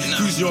slide.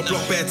 Cruising your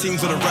block, bare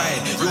things on the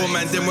ride. Your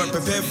man them weren't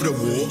prepared for the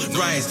war.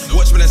 Rise,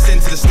 watch man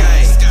ascend to the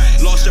sky.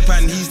 Last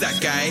Japan, he's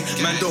that guy.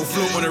 Man don't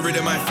float on a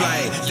rhythm, I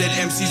fly. Dead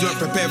MCs weren't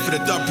prepared for the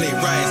dub plate.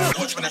 Rise,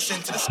 watch man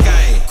ascend to the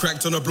sky.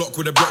 Cracked on a block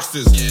with the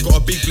Brocksters. Got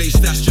a big blaze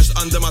stash just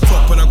under my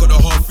top, and I got the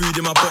hard food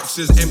in my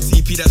boxes.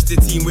 MTP, that's the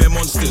team, we're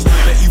monsters.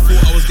 Bet you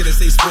thought I was gonna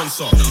say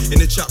sponsor.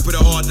 In the chat with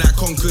a hard like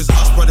conkers.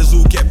 Us brothers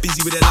all get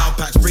busy with their loud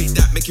packs. Break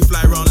that, make you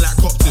fly around like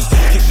copters.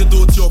 Kick the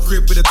door to your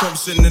crib with a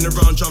Thompson, and a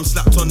round drum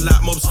slapped on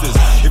like mobsters.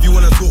 If you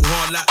wanna talk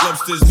hard like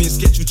lobsters, me and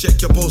Sketch you check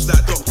your pulse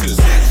like doctors.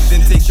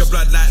 Then take your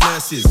blood like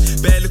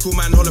nurses. Bare little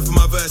man holler for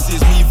my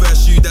verses. Me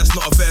verse you, that's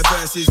not a fair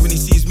verses. When he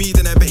sees me,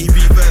 then I bet he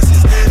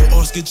reverses. Don't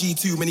ask a G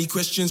too many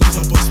questions, cause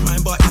I bust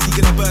mine, but is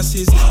he gonna burst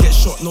his? Get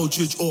shot, no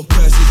judge or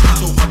curses.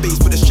 Told my base,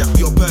 put a strap for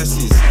your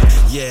purses.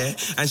 Yeah,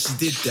 and she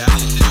did that.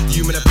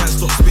 You man a pants,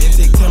 stop spitting,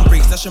 take 10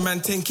 breaks. That's your man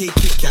 10k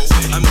Kit Kats.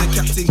 I'm the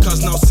captain,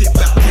 cuz now sit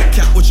back, Kit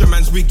Kat. Watch your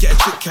man's wig, get a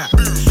trick cat.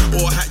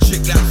 Or a hat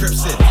trick like Crep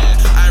said.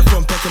 I'm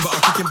from Peckham, but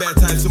I'm kicking bare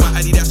time to my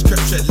addy, that's Crep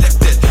said. Left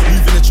dead,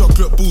 moving the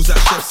chocolate balls that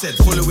Chef said.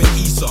 Following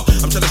Esau,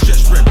 I'm trying to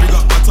stretch bread. Bring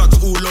up my tugs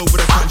all over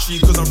the country,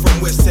 cause I'm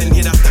from West End,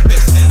 yeah, that's the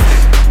best end.